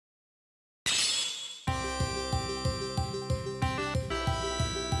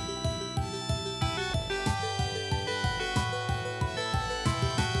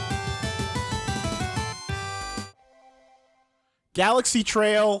Galaxy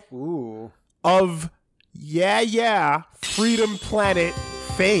Trail of Freedom Planet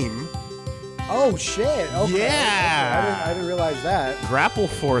fame. Oh shit! Okay. Yeah, okay. I didn't realize that. Grapple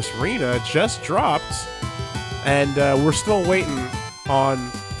Force Rena just dropped, and we're still waiting on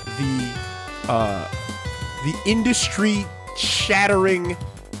the industry-shattering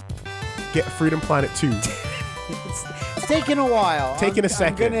Freedom Planet 2. It's taking a while. Taking a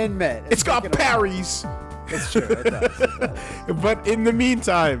second. I'm gonna admit. It's got parries. It's true. It does. But in the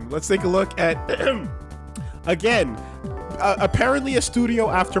meantime, let's take a look at again. Apparently a studio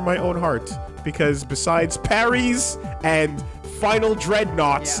after my own heart, because besides parries and final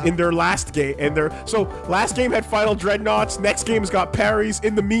dreadnoughts in their last game, so last game had final dreadnoughts, next game's got parries.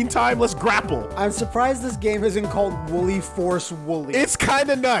 In the meantime, let's grapple. I'm surprised this game isn't called Woolly Force Woolly. It's kind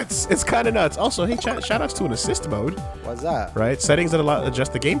of nuts. It's kind of nuts. Also, hey, shout outs to an assist mode. What's that? Right, settings that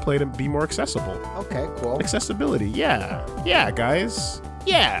adjust the gameplay to be more accessible. Okay, cool. Accessibility, yeah, guys,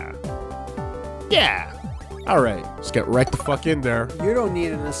 yeah. All right, let's get right the fuck in there. You don't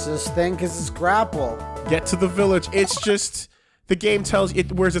need an assist thing because it's grapple. Get to the village. It's just the game tells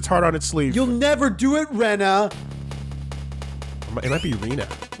it wears its heart on its sleeve. You'll never do it, Rena. It might be Rena.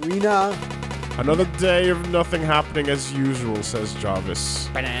 Rena. Another day of nothing happening as usual, says Jarvis.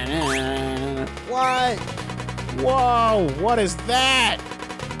 What? Whoa, what is that?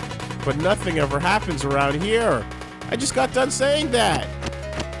 But nothing ever happens around here. I just got done saying that.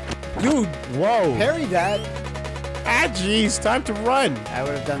 Dude, whoa. Parry that. Ah, jeez, time to run. I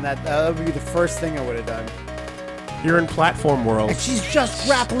would have done that. That would be the first thing I would have done. You're in platform world. And she's just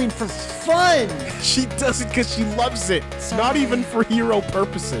grappling for fun. She does it because she loves it. Sorry. Not even for hero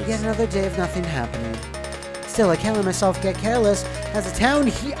purposes. Yet another day of nothing happening. Still, I can't let myself get careless. As a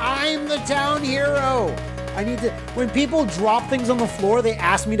town, I'm the town hero. I need to. When people drop things on the floor, they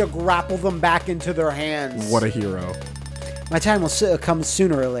ask me to grapple them back into their hands. What a hero. My time will come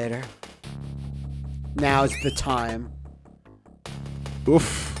sooner or later. Now's the time.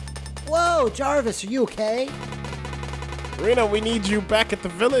 Oof. Whoa, Jarvis, are you okay? Rena, we need you back at the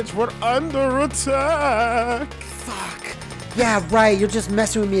village. We're under attack. Fuck. Yeah, right. You're just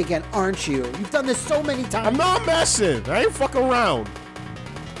messing with me again, aren't you? You've done this so many times. I'm not messing. I ain't fucking around.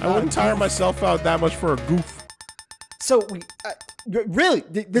 I wouldn't tire myself out that much for a goof. So we really,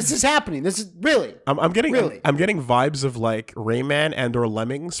 this is happening. This is really. I'm getting vibes of like Rayman and/or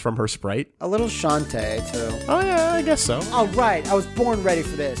Lemmings from her sprite. A little Shantae too. Oh yeah, I guess so. Oh right, I was born ready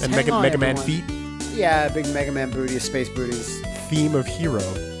for this. And Mega Man feet. Yeah, big Mega Man booties, space booties. Theme of hero.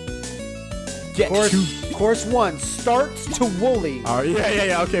 Course 1 starts to Woolly. Oh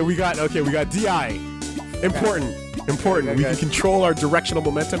yeah. Okay, we got DI. Important. Okay. We can control our directional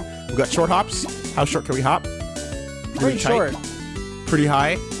momentum. We got short hops. How short can we hop? Pretty short. Pretty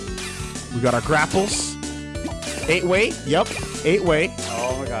high. We got our grapples. 8-way. Yep. 8-way.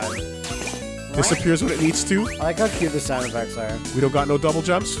 Oh my god. Disappears when it needs to. I like how cute the sound effects are. We don't got no double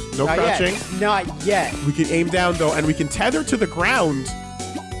jumps. No Not crouching. Yet. Not yet. We can aim down though, and we can tether to the ground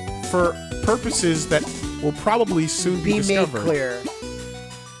for purposes that will probably soon be discovered. Made clear.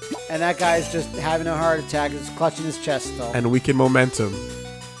 And that guy's just having a heart attack. He's clutching his chest still. And we can momentum.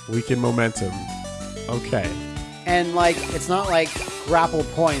 Okay. And like, it's not like grapple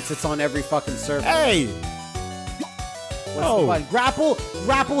points. It's on every fucking surface. Hey! What's the fun?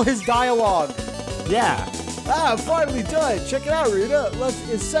 Grapple his dialogue. Yeah. I'm finally done. Check it out, Rita.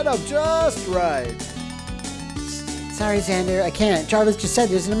 It's set up just right. Sorry, Xander. I can't. Jarvis just said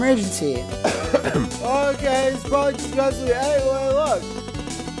there's an emergency. Okay, it's probably just because hey, well, look.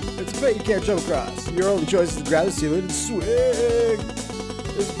 It's a pit you can't jump across. Your only choice is to grab the ceiling and swing.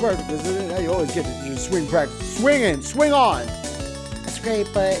 It's perfect, isn't it? How you always get to your swing practice. Swing on. That's great,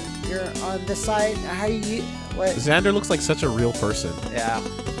 but you're on this side. How do you... What? Xander looks like such a real person. Yeah.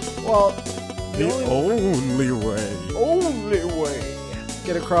 Well... The only way. Only way.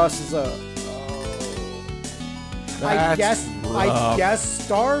 Get across is a... I guess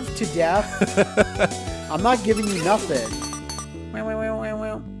starve to death. I'm not giving you nothing.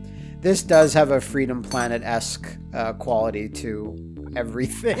 This does have a Freedom Planet-esque quality to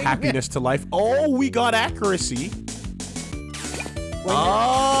everything. Happiness to life. Oh, we got accuracy.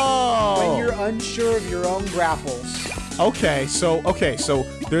 When you're unsure of your own grapples. Okay, so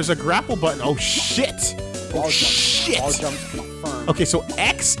there's a grapple button. Oh shit! All jumps confirmed. Okay, so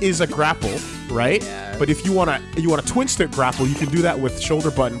X is a grapple, right? Yeah. But if you wanna twin stick grapple, you can do that with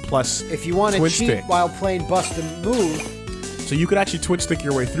shoulder button plus. If you want to cheat stick while playing Bust and Move. So you could actually twin stick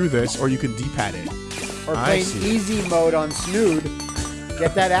your way through this, or you can D-pad it. Or playing easy mode on Snood.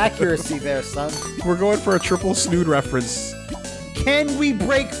 Get that accuracy there, son. We're going for a triple Snood reference. Can we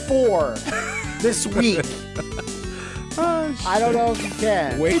break 4 this week? Oh gosh. I don't know if you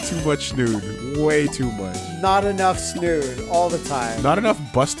can. Way too much snood. Way too much. Not enough snood all the time. Not enough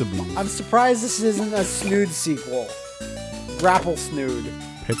Bust-a-Move. I'm surprised this isn't a snood sequel. Grapple snood.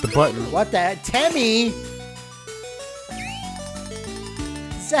 Hit the button. What the? Temmie?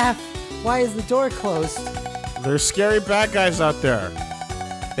 Zeph, why is the door closed? There's scary bad guys out there.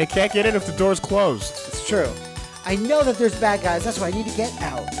 They can't get in if the door's closed. It's true. I know that there's bad guys. That's why I need to get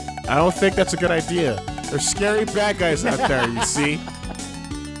out. I don't think that's a good idea. There's scary bad guys out there, you see?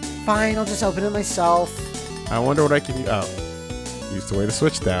 Fine, I'll just open it myself. I wonder what I can use. Oh. Use the way to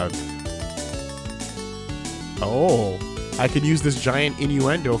switch down. Oh. I could use this giant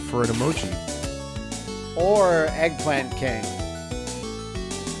innuendo for an emoji. Or Eggplant King.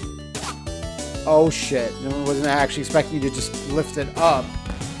 Oh shit. No one wasn't actually expecting you to just lift it up.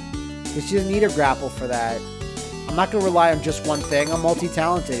 But she doesn't need a grapple for that. I'm not going to rely on just one thing. I'm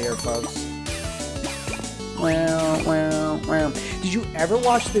multi-talented here, folks. Well. Did you ever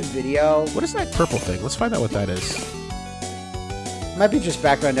watch the video? What is that purple thing? Let's find out what that is. It might be just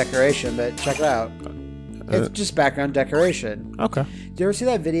background decoration, but check it out. It's just background decoration. Okay. Did you ever see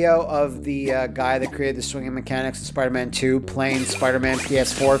that video of the guy that created the swinging mechanics in Spider-Man 2 playing Spider-Man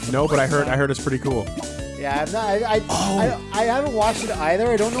PS4? No, but I heard it's pretty cool. Yeah, I haven't watched it either.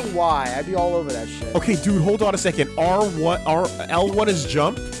 I don't know why. I'd be all over that shit. Okay, dude, hold on a second. L1 is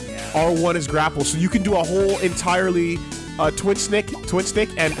jump. Yeah. R1 is grapple. So you can do a whole entirely twin stick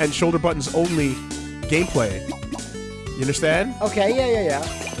and shoulder buttons only gameplay. You understand? Okay, yeah.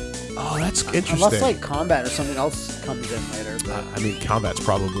 Oh, that's interesting. Unless like combat or something else comes in later. But I mean, combat's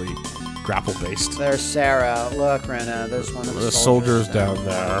probably grapple based. There's Sarah. Look, Rena. There's one of the soldiers down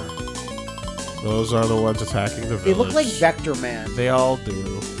there. Those are the ones attacking the village. They look like Vector Man. They all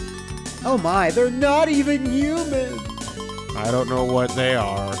do. Oh my, they're not even human. I don't know what they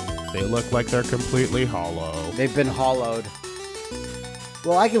are. They look like they're completely hollow. They've been hollowed.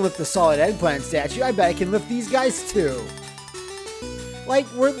 Well, I can lift the solid eggplant statue. I bet I can lift these guys too.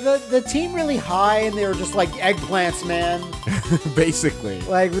 Like, were the team really high and they were just like eggplants, man? Basically.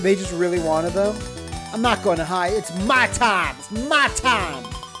 Like, they just really wanted them? I'm not going to high. It's my time. It's my time.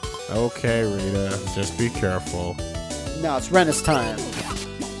 Okay, Rena. Just be careful. No, it's Rena's time.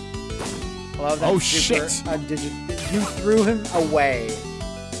 I love that. Oh, shit. You threw him away.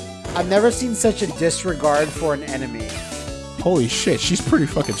 I've never seen such a disregard for an enemy. Holy shit, she's pretty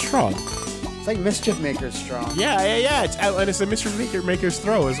fucking strong. It's like Mischief Maker's strong. Yeah. And it's a Mischief Maker's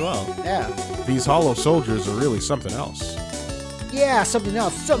throw as well. Yeah. These hollow soldiers are really something else. Yeah, something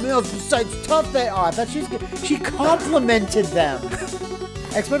else. Something else besides tough they are. I thought she complimented them.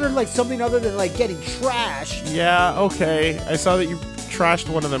 I expected like something other than like getting trashed. Yeah, okay. I saw that you trashed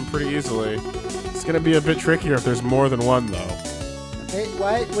one of them pretty easily. It's gonna be a bit trickier if there's more than one, though. Okay,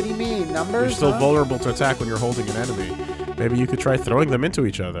 what? What do you mean? Numbers? You're still vulnerable to attack when you're holding an enemy. Maybe you could try throwing them into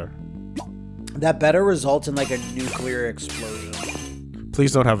each other. That better results in like a nuclear explosion.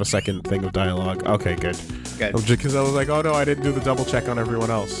 Please don't have a second thing of dialogue. Okay, good. Good. Because I was like, oh no, I didn't do the double check on everyone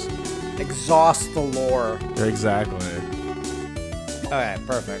else. Exhaust the lore. Exactly. Okay,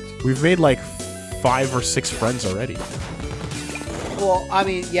 perfect. We've made like 5 or 6 friends already. Well, I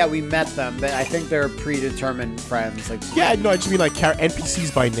mean, yeah, we met them, but I think they're predetermined friends. Like, yeah, no, I just mean like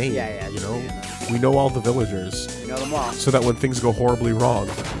NPCs by name. Yeah, you know, we know all the villagers. We know them all. So that when things go horribly wrong,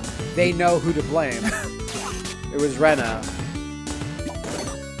 they know who to blame. It was Rena.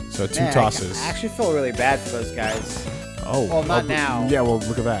 So 2 tosses. I actually feel really bad for those guys. Oh. Well, not now. Yeah, well,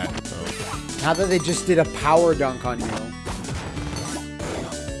 look at that. So. Now that they just did a power dunk on you.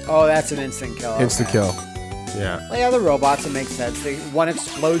 Oh, that's an instant kill. Instant kill. Yeah. Like other robots, it makes sense. One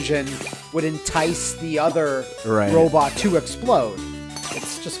explosion would entice the other robot to explode.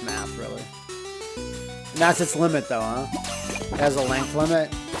 It's just math, really. And that's its limit, though, huh? It has a length limit?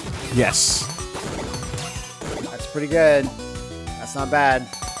 Yes. That's pretty good. That's not bad.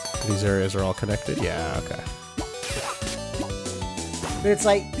 These areas are all connected? Yeah, okay. But it's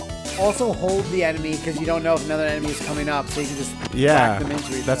like, also hold the enemy because you don't know if another enemy is coming up, so you can just whack them into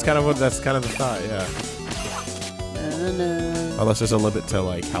each other. That's kind of the thought, yeah. Unless there's a limit to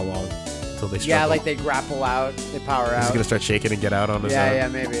like how long until they struggle. Yeah, like they grapple out, they power out. Is he gonna start shaking and get out on his own? Yeah,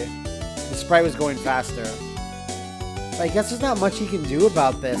 maybe. The sprite was going faster. I guess there's not much he can do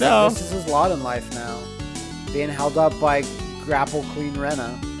about this. No. Like, this is his lot in life now. Being held up by Grapple Queen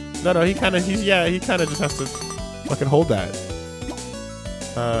Rena. No, he kind of just has to fucking hold that.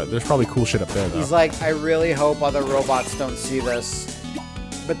 There's probably cool shit up there though. He's like, I really hope other robots don't see this,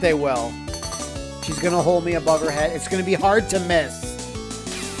 but they will. She's gonna hold me above her head. It's gonna be hard to miss.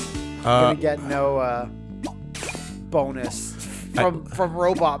 I'm gonna get no bonus. from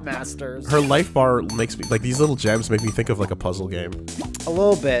Robot Masters. Her life bar makes me like these little gems make me think of like a puzzle game. A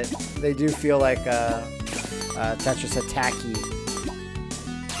little bit. They do feel like Tetris Attacky.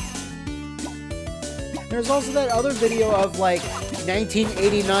 There's also that other video of like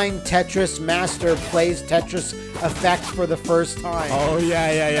 1989 Tetris Master plays Tetris Effect for the first time. Oh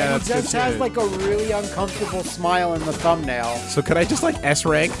yeah. And he just has like a really uncomfortable smile in the thumbnail. So could I just like S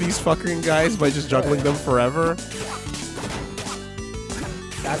rank these fucking guys by just juggling them forever?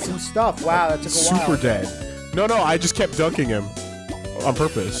 That's some stuff. Wow, that took a while. Super dead. No, I just kept dunking him on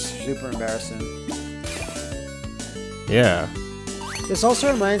purpose. That's super embarrassing. Yeah. This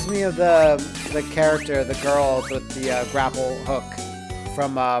also reminds me of the character, the girl with the grapple hook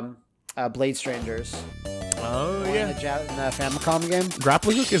from Blade Strangers. Oh yeah. In the Famicom game.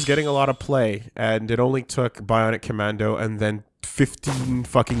 Grappling hook is getting a lot of play, and it only took Bionic Commando and then 15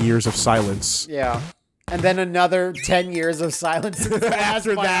 fucking years of silence. Yeah. And then another 10 years of silence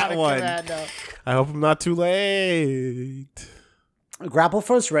after that one. Commando. I hope I'm not too late. Grapple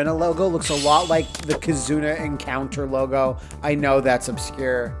Force Rena logo looks a lot like the Kizuna Encounter logo. I know that's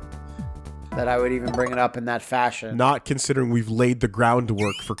obscure, that I would even bring it up in that fashion. Not considering we've laid the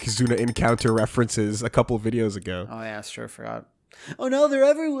groundwork for Kizuna Encounter references a couple of videos ago. Oh yeah, sure, forgot. Oh no, they're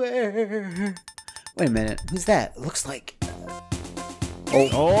everywhere. Wait a minute, who's that? It looks like...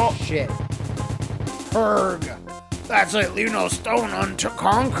 Oh, shit. Herg. That's it, leave no stone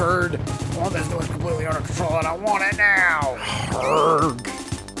unconquered. Well, this was completely under control and I want it now. Herg.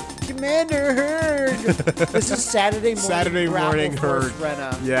 Commander Herg. This is Saturday morning Herg.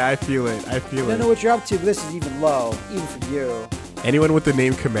 Rena. Yeah, I feel it. I don't know what you're up to, but this is even low, even for you. Anyone with the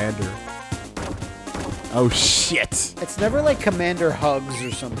name Commander. Oh shit. It's never like Commander Hugs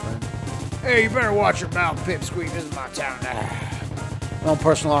or something. Hey, you better watch your mouth, Pipsqueak. This is my town now. No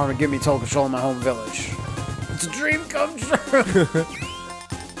personal honor to give me total control of my home village. It's a dream come true.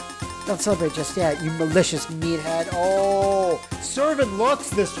 Don't celebrate just yet, you malicious meathead. Oh, servant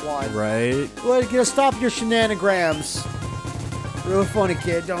looks this one. Right. Well, you gotta stop your shenanigans. Real funny,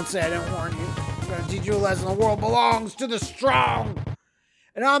 kid. Don't say I didn't warn you. I'm gonna teach you a lesson. The world belongs to the strong.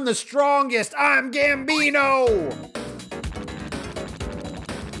 And I'm the strongest. I'm Gambino.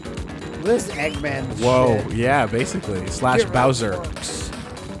 This Eggman Whoa, shit. yeah, basically. Slash Bowser. Works.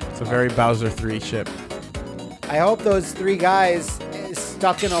 It's a very Bowser 3 ship. I hope those three guys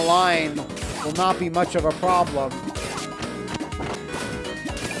stuck in a line will not be much of a problem.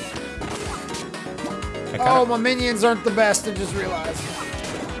 Oh, my minions aren't the best, I just realized.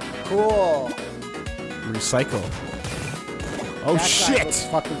 Cool. Recycle. Oh, that shit! Guy looks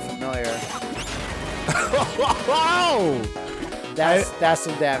fucking familiar. Oh! That's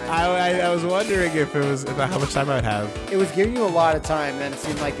some damage. I was wondering if it was how much time I'd have. It was giving you a lot of time, then it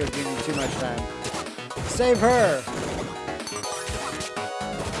seemed like it was giving you too much time. Save her!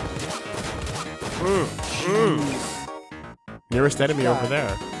 Nearest enemy over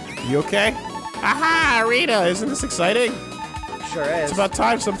there. You okay? Aha, Rena! Isn't this exciting? Sure is. It's about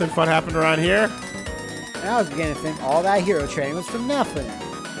time something fun happened around here. And I was beginning to think all that hero training was for nothing.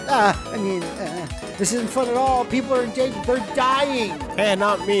 This isn't fun at all. People are in danger. They're dying. Hey,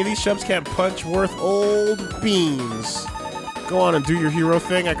 not me. These chumps can't punch worth old beans. Go on and do your hero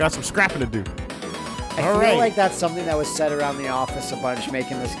thing. I got some scrapping to do. I feel like that's something that was said around the office a bunch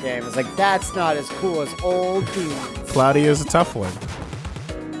making this game. It's like, that's not as cool as old beans. Cloudy is a tough one.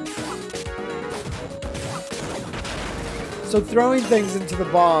 So throwing things into the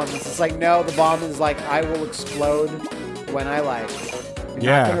bombs, it's like, no, the bomb is like, I will explode when I like.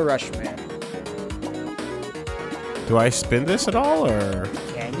 You're not gonna rush me. Do I spin this at all, or?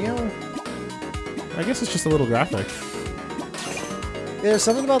 Can you? I guess it's just a little graphic. There's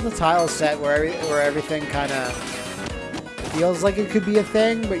something about the tile set where everything kind of feels like it could be a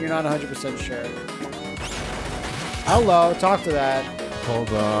thing, but you're not 100% sure. Hello, talk to that. Hold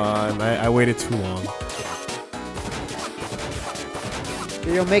on, I waited too long.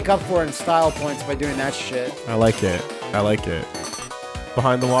 You'll make up for it in style points by doing that shit. I like it. I like it.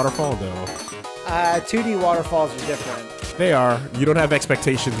 Behind the waterfall, though. 2D waterfalls are different. They are. You don't have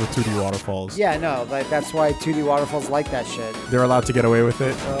expectations with 2D waterfalls. Yeah, no, like that's why 2D waterfalls like that shit. They're allowed to get away with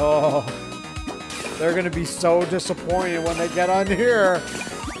it. Oh, they're gonna be so disappointed when they get on here.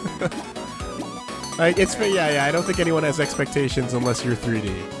 Like yeah. I don't think anyone has expectations unless you're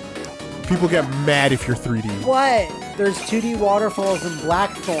 3D. People get mad if you're 3D. What? There's 2D waterfalls in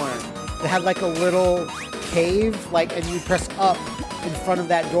Blackthorn that have like a little cave, like, and you press up in front of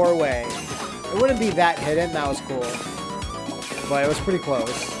that doorway. It wouldn't be that hidden. That was cool, but it was pretty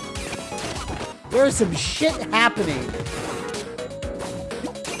close. There's some shit happening.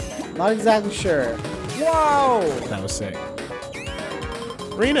 Not exactly sure. Whoa! That was sick.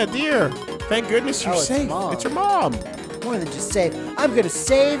 Rena, dear. Thank goodness you're Oh, it's safe. Mom. It's your mom. More than just save. I'm gonna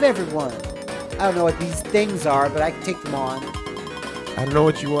save everyone. I don't know what these things are, but I can take them on. I don't know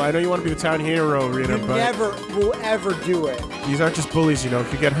what you want. I know you want to be the town hero, Rena, You but never will ever do it. these aren't just bullies, you know.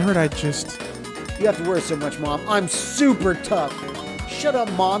 If you get hurt, I just... You have to worry so much, Mom. I'm super tough. Shut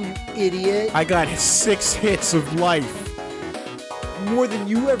up, Mom, you idiot. I got 6 hits of life. More than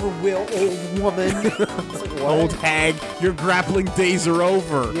you ever will, old woman. It's like, what? Old hag, your grappling days are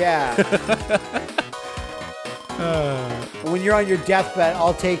over. Yeah. When you're on your deathbed,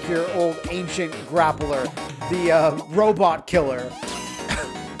 I'll take your old ancient grappler, the robot killer.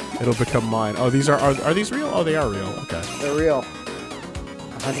 It'll become mine. Oh, these are these real? Oh, they are real. Okay. They're real.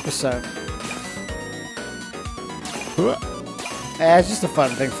 100%. It's just a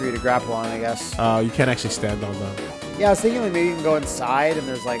fun thing for you to grapple on, I guess. You can't actually stand on them. Yeah, I was thinking like maybe you can go inside and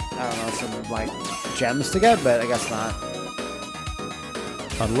there's like, I don't know, some like gems to get, but I guess not.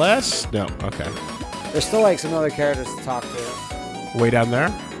 Unless... No. Okay. There's still like some other characters to talk to. Way down there?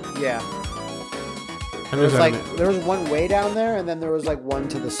 Yeah. And There was one way down there, and then there was like one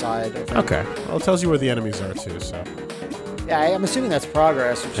to the side. I think. Okay. Well, it tells you where the enemies are too, so... Yeah, I'm assuming that's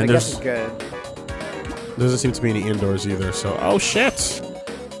progress, which And I guess is good. There doesn't seem to be any indoors either, so... Oh, shit!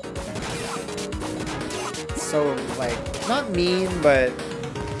 So, like, not mean, but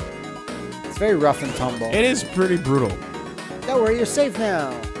it's very rough and tumble. It is pretty brutal. Don't worry, you're safe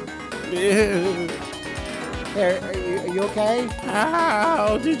now. There, are you okay?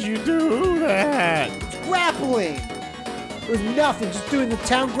 How did you do that? It's grappling! It was nothing, just doing the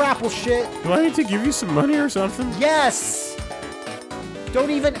town grapple shit. Do I need to give you some money or something? Yes!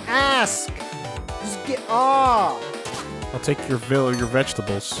 Don't even ask! Just get... Ah! I'll take your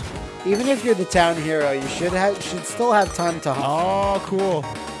vegetables. Even if you're the town hero, you should still have time to hunt. Oh, cool.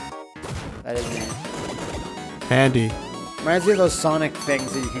 That is neat. Handy. Reminds me of those Sonic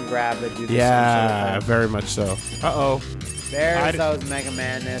things that you can grab that do the Yeah, same sort of very much so. Uh-oh. thing. There's those Mega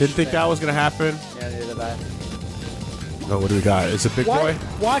Man-ish Didn't think that was going to happen. Yeah, neither did I. Oh, what do we got? It's a big boy?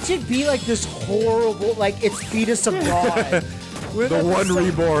 Watch it be like this horrible, like it's Fetus of God. The one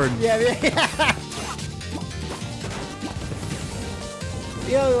reborn. Yeah, yeah.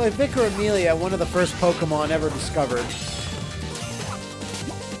 You know, like Vic or Amelia, one of the first Pokemon ever discovered.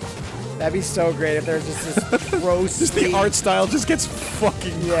 That'd be so great if there's just this gross... Just the art style just gets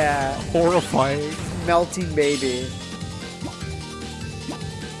fucking horrifying. Melting baby.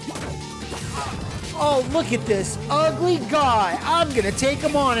 Oh, look at this ugly guy. I'm gonna take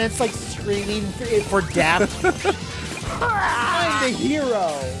him on. And it's like screaming for death. I'm the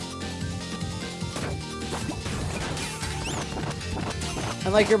hero.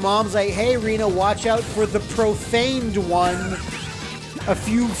 And like your mom's like, hey, Rena, watch out for the profaned one a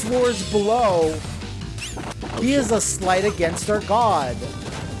few floors below. He is a slight against our god.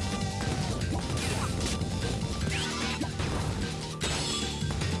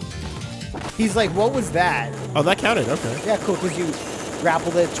 He's like, what was that? Oh, that counted. Okay. Yeah, cool, because you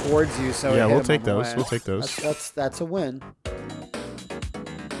grappled it towards you, so yeah, it hit we'll him take on the those. way. We'll take those. That's a win.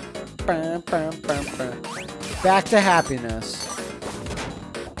 Back to happiness.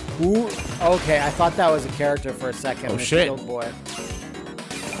 Ooh, okay, I thought that was a character for a second. Oh, the shit. Shield boy.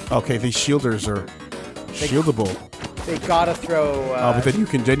 Okay, these shielders are shieldable. They gotta throw. Oh, but then you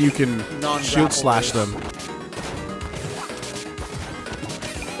can shield slash them.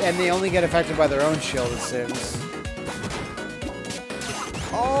 And they only get affected by their own shield, it seems.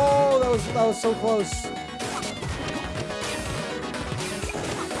 Oh, that was so close.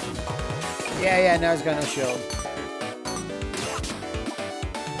 Yeah, now he's got no shield.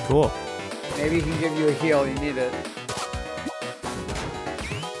 Cool. Maybe he can give you a heal. You need it.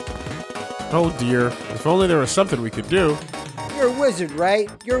 Oh dear. If only there was something we could do. You're a wizard, right?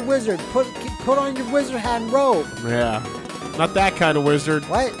 You're a wizard. Put on your wizard hat and robe. Yeah. Not that kind of wizard.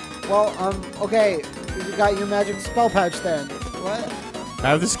 What? Well, okay. You got your magic spell pouch then. What? I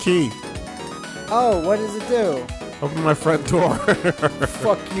have this key. Oh, what does it do? Open my front door.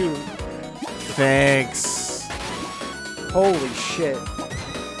 Fuck you. Thanks. Holy shit.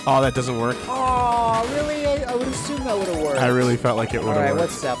 Oh, that doesn't work. Oh, really? I would assume that would have worked. I really felt like it would have Alright,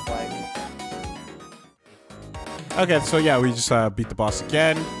 worked. what's Steph like? Okay, so yeah, we just beat the boss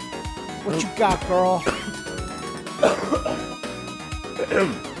again. What you got, girl?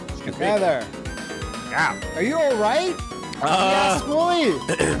 Heather. Yeah. Are you alright? Yeah, Schoolie.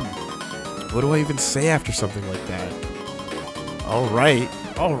 What do I even say after something like that? Alright.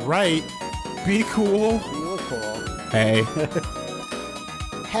 Alright. Be cool. You look cool. Hey.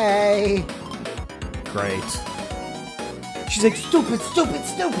 Hey. Great. She's like, stupid, stupid,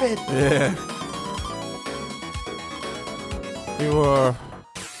 stupid. Yeah.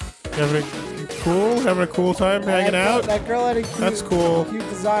 Having a cool time hanging out? That girl had a cute, That's cool. Cute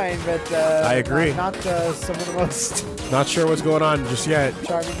design, but I agree. Not some of the most Not sure what's going on just yet.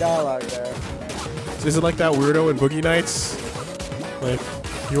 charming dialogue there. Is it like that weirdo in Boogie Nights? Like,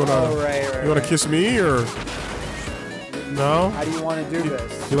 you wanna kiss me or no? How do you want to do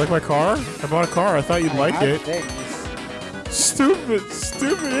this? You like my car? I bought a car. I thought you'd like it. Things. Stupid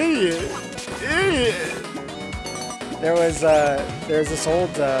idiot. There's this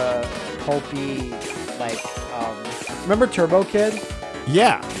old pulpy, like, remember Turbo Kid?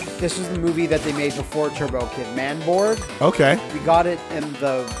 Yeah. This was the movie that they made before Turbo Kid, Manborg. Okay. We got it in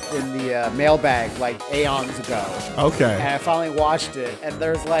the mailbag like aeons ago. Okay. And I finally watched it, and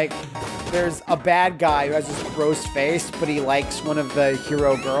there's a bad guy who has this gross face, but he likes one of the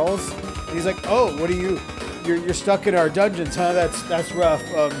hero girls. And he's like, "Oh, what are you? You're stuck in our dungeons, huh? That's rough."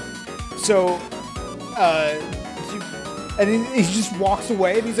 And he just walks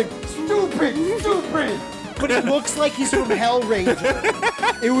away, and he's like, "Stupid!" But it looks like he's from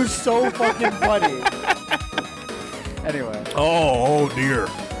Hellraiser. It was so fucking funny. Anyway. Oh dear.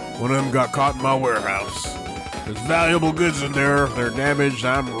 One of them got caught in my warehouse. There's valuable goods in there. If they're damaged,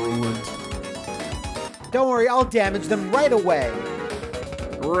 I'm ruined. Don't worry, I'll damage them right away.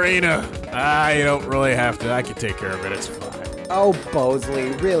 Rena, you don't really have to. I can take care of it. It's fine. Oh, Bosley,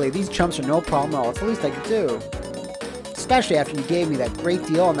 really? These chumps are no problem at all. It's the least I could do. Especially after you gave me that great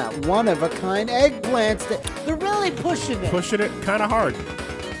deal on that one-of-a-kind eggplants. They're really pushing it. Pushing it kind of hard.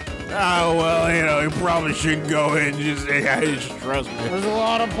 Oh, well, you probably shouldn't go in. Just trust me. There's a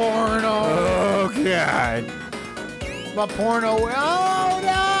lot of porno. Oh, God. My porno. Oh,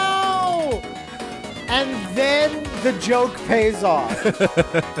 no! And then the joke pays off.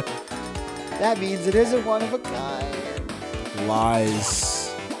 That means it isn't one of a kind. Lies.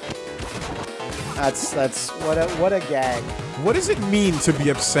 That's what a gag. What does it mean to be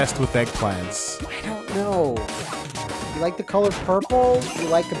obsessed with eggplants? I don't know. You like the color purple? You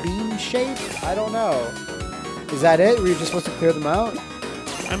like a bean shape? I don't know. Is that it? Were you just supposed to clear them out?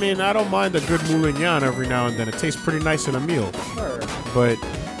 I mean, I don't mind a good moulignon every now and then. It tastes pretty nice in a meal. Sure. But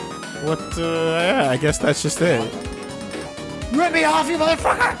yeah, I guess that's just it. You rip me off, you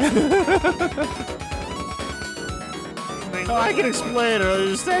motherfucker! I can explain it.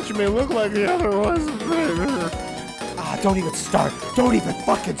 Your statue may look like the other ones. Don't even start. Don't even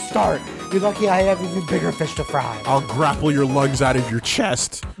fucking start. You're lucky I have even bigger fish to fry. I'll grapple your lungs out of your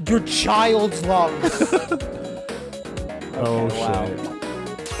chest. Your child's lungs. Oh, wow.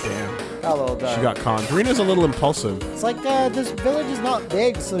 shit. Damn. Hello, done. She got conned. Rena's a little impulsive. It's like this village is not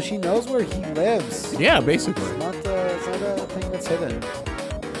big, so she knows where he lives. Yeah, basically. It's not a thing that's hidden.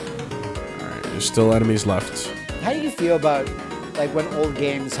 Alright, there's still enemies left. How do you feel about like when old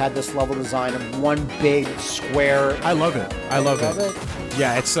games had this level design of one big square? I love it. I love it.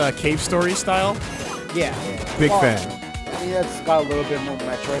 Yeah, it's Cave Story style. Yeah. Big fan. I mean, it's got a little bit more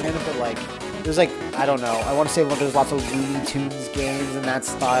Metroid in it, but like, there's like, I don't know. I want to say there's lots of Looney Tunes games in that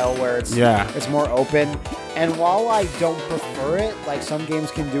style where it's more open. And while I don't prefer it, like some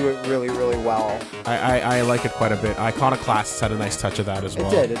games can do it really, really well. I like it quite a bit. Iconoclasts had a nice touch of that as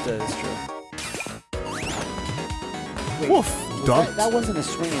well. It did. It's true. Wait, woof, dumped. That wasn't a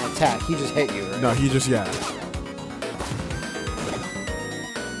swinging attack. He just hit you, right? No, he just, yeah.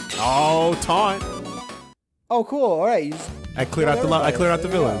 Oh, taunt. Oh, cool. All right. I cleared out the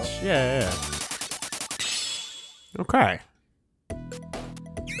village. Yeah. Okay.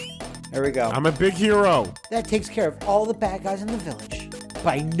 There we go. I'm a big hero. That takes care of all the bad guys in the village. But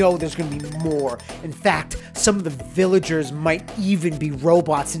I know there's going to be more. In fact, some of the villagers might even be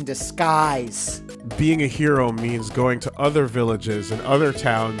robots in disguise. Being a hero means going to other villages and other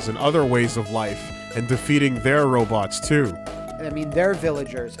towns and other ways of life and defeating their robots too. I mean, they're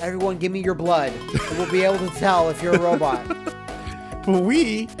villagers. Everyone give me your blood, and we'll be able to tell if you're a robot. But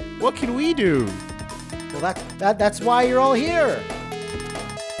what can we do? Well, that's why you're all here.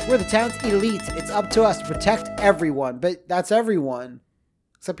 We're the town's elite. It's up to us to protect everyone, but that's everyone.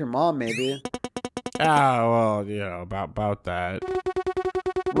 Except your mom, maybe. Well, about that.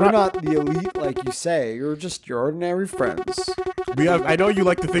 We're not the elite like you say. You're just your ordinary friends. I know you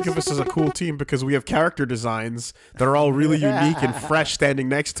like to think of us as a cool team because we have character designs that are all really unique and fresh standing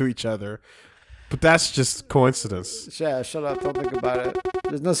next to each other. But that's just coincidence. Yeah, shut up. Don't think about it.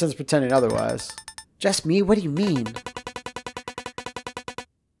 There's no sense pretending otherwise. Just me? What do you mean?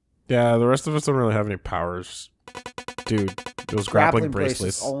 Yeah, the rest of us don't really have any powers. Dude, those grappling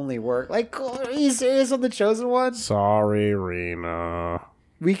bracelets only work. Like, are you serious on the Chosen One? Sorry, Rena.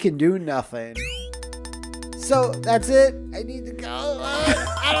 We can do nothing. So, that's it? I need to go.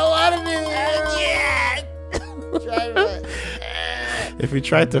 I don't want to be there. Yeah. If we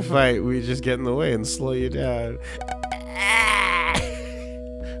tried to fight, we'd just get in the way and slow you down.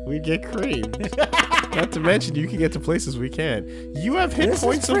 We'd get creamed. Not to mention, you can get to places we can't. You have hit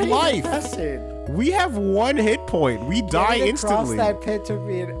points of life. Impressive. We have 1 hit point. We die instantly. Across that pit took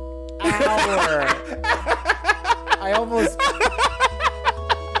me an hour. I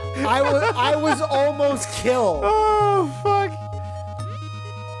was almost killed. Oh, fuck.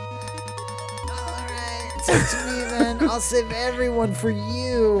 Alright, it's up to me then. I'll save everyone for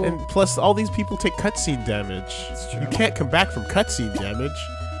you. And plus, all these people take cutscene damage. That's true. You can't come back from cutscene damage.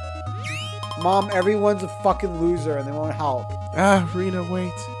 Mom, everyone's a fucking loser and they won't help. Ah, Rena,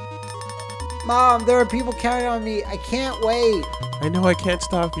 wait. Mom, there are people counting on me. I can't wait. I know I can't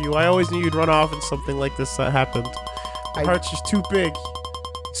stop you. I always knew you'd run off and something like this happened. Your heart's just too big.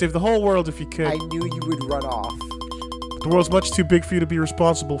 You'd save the whole world if you could. I knew you would run off. The world's much too big for you to be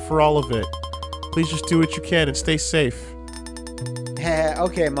responsible for all of it. Please just do what you can and stay safe.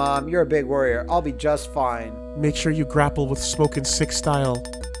 Okay, Mom, you're a big warrior. I'll be just fine. Make sure you grapple with Smokin' Sick style.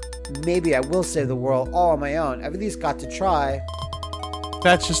 Maybe I will save the world all on my own. I've at least got to try.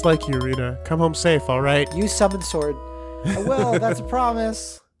 That's just like you, Rena. Come home safe, alright? Use summon sword. I will, that's a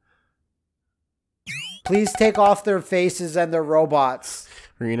promise. Please take off their faces and their robots.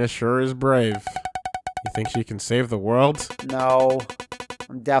 Rena sure is brave. You think she can save the world? No,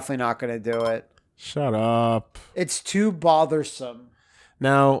 I'm definitely not gonna do it. Shut up. It's too bothersome.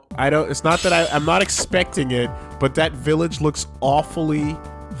 Now, it's not that I'm not expecting it, but that village looks awfully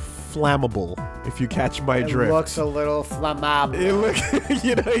flammable, if you catch my drift. It looks a little flammable. It look,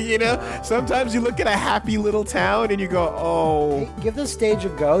 you know, sometimes you look at a happy little town and you go, oh. Hey, give the stage a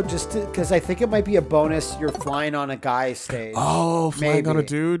go, just because I think it might be a bonus. You're flying on a guy stage. Oh, flying on a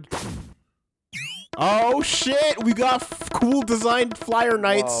dude. Oh shit! We got cool designed flyer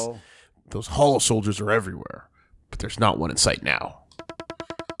knights. Whoa. Those hollow soldiers are everywhere, but there's not one in sight now.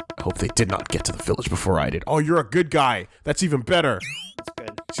 I hope they did not get to the village before I did. Oh, you're a good guy. That's even better. That's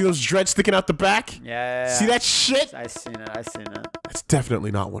good. See those dreads sticking out the back? Yeah. See that shit? I seen it. I seen it. That's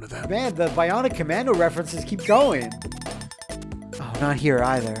definitely not one of them. Man, the Bionic Commando references keep going. Oh, not here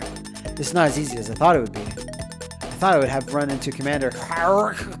either. This is not as easy as I thought it would be. I thought I would have run into Commander.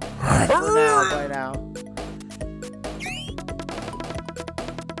 For now, by now.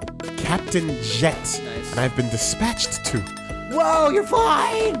 Captain Jet. Nice. And I've been dispatched to. Whoa, you're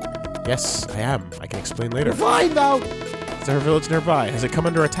fine! Yes, I am. I can explain later. You're fine, though! Is there a village nearby? Has it come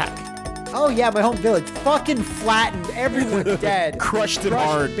under attack? Oh, yeah, my home village. Fucking flattened. Everyone's dead. Crushed it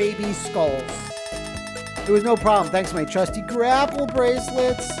hard. Baby skulls. It was no problem thanks to my trusty grapple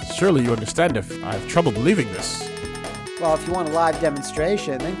bracelets. Surely you understand if I have trouble believing this. Well, if you want a live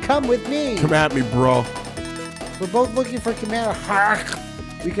demonstration, then come with me. Come at me, bro. We're both looking for Commander Hark.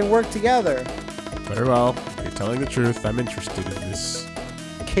 We can work together. Very well. You're telling the truth. I'm interested in this.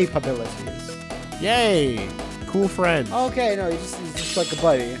 Capabilities. Yay! Cool friend. Okay, no, he's just like a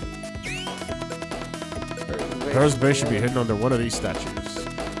buddy. Hers base should be hidden under one of these statues.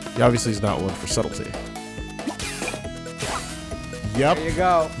 He obviously is not one for subtlety. Yup. There you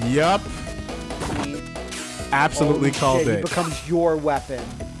go. Yup. Absolutely called He it. becomes your weapon.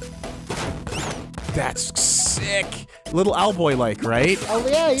 That's sick. Little Owlboy like, right? Oh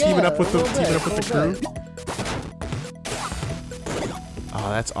yeah, yeah. Teaming up with the crew. Bit. Oh,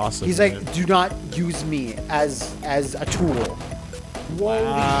 that's awesome. He's man. like, do not use me as a tool. Holy shit! Look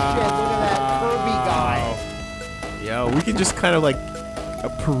at that Kirby guy. Yo, we can just kind of like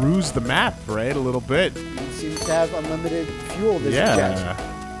peruse the map, right? A little bit. He seems to have unlimited fuel. This Yeah. jet.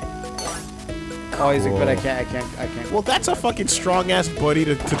 Oh, he's like, but I can't. Well, that's a fucking strong ass buddy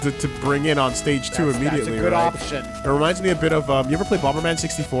to bring in on stage 2 immediately. That's a good right? option. It reminds me a bit of you ever play Bomberman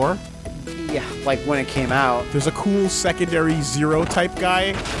 64? Yeah, like when it came out. There's a cool secondary Zero type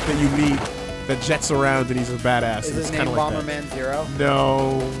guy that you meet that jets around and he's a badass. Is his name Bomberman Zero?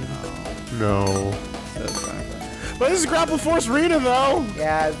 No. No. But this is Grapple Force Rena, though.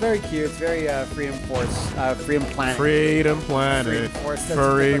 Yeah, it's very cute. It's very Freedom Force, Freedom Planet. Freedom Planet. Freedom Force, that's a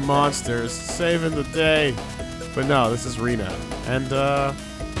Furry different monsters saving the day. But no, this is Rena, and the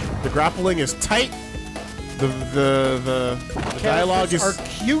grappling is tight. The dialogue is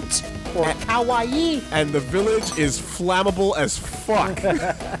cute or kawaii, and the village is flammable as fuck.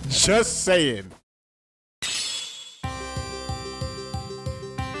 Just saying.